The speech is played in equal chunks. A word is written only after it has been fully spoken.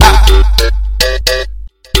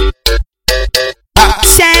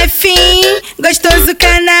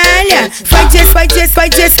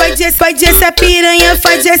fode essa piranha,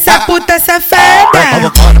 fode essa puta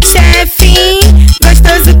safada. Chefin,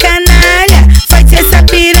 gostoso canalha, fode essa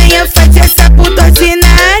piranha, fode essa puta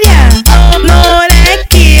ordinária.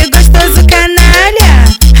 Moleque, gostoso canalha,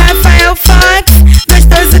 Rafael FOXX,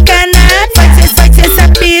 gostoso canalha. Fode essa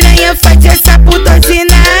piranha, fode essa puta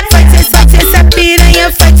ordinária. Fode essa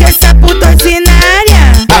piranha, fode essa puta ordinária.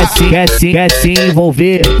 Quer se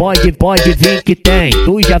envolver, pode vir que tem.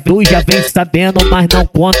 Tu já vem sabendo, mas não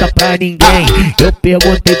conta pra ninguém. Eu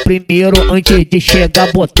perguntei primeiro antes de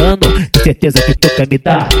chegar botando. Tem certeza que tu quer me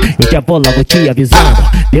dar? Eu já vou logo te avisando.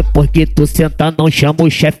 Depois que tu sentar, não chama o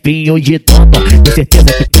chefinho de dono. Tem certeza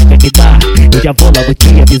que tu quer me dar? Eu já vou logo te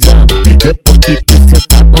avisando. Depois que tu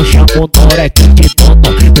sentar, não chama o Norek de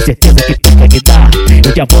dono. Tem certeza que tu quer me dar?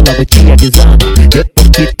 Eu já vou logo te avisando. Depois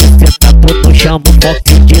que tu sentar, tu não chama o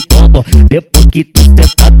FOXX de dono. Depois que tu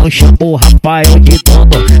sentar, não chama o Rafael de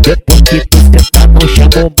dono. Depois que tu sentar, não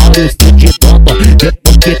chama o Maurício de dono.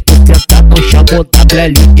 Depois que tu sentar, não chama o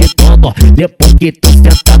WL de dono. Depois que tu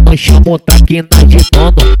sentar, não chama o Traquina de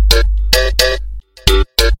dono.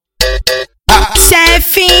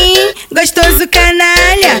 Chefin, gostoso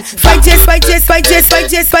canalha, fode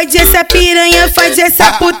essa piranha, fode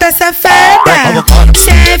essa puta safada.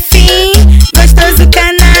 Chefin, gostoso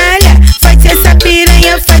canalha, fode essa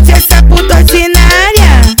piranha, fode essa puta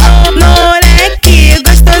ordinária. Moleque,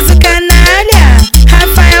 gostoso canalha,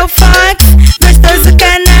 Rafael FOXX, gostoso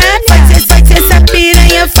canalha. Fode essa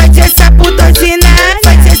piranha, fode essa puta ordinária.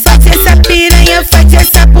 Fode essa piranha, fode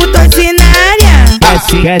essa puta ordinária.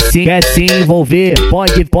 Quer se envolver,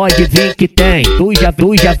 pode vir que tem. Tu já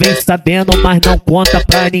vem sabendo, mas não conta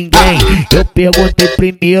pra ninguém. Eu perguntei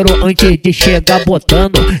primeiro antes de chegar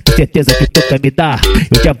botando. Tem certeza que tu quer me dar?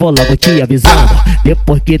 Eu já vou logo te avisando.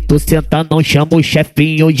 Depois que tu sentar, não chama o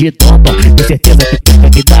chefinho de dono. Tem certeza que tu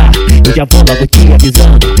quer me dar? Eu já vou logo te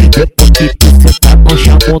avisando. Depois que tu sentar, não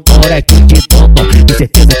chama o Norek de dono. Tem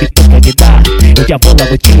certeza que tu quer me dar? Eu já vou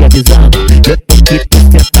logo te avisando. Depois que tu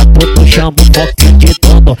sentar, tu não chama o FOXX de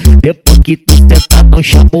dono. Depois que tu sentar, não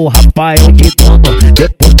chama o Rafael de dono.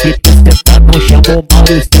 Depois que tu sentar, não chama o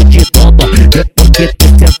Maurício de dono. Depois que tu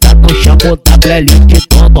sentar, não chama o WL de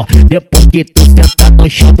dono. Depois que tu sentar, não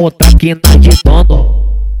chama o Traquina de dono.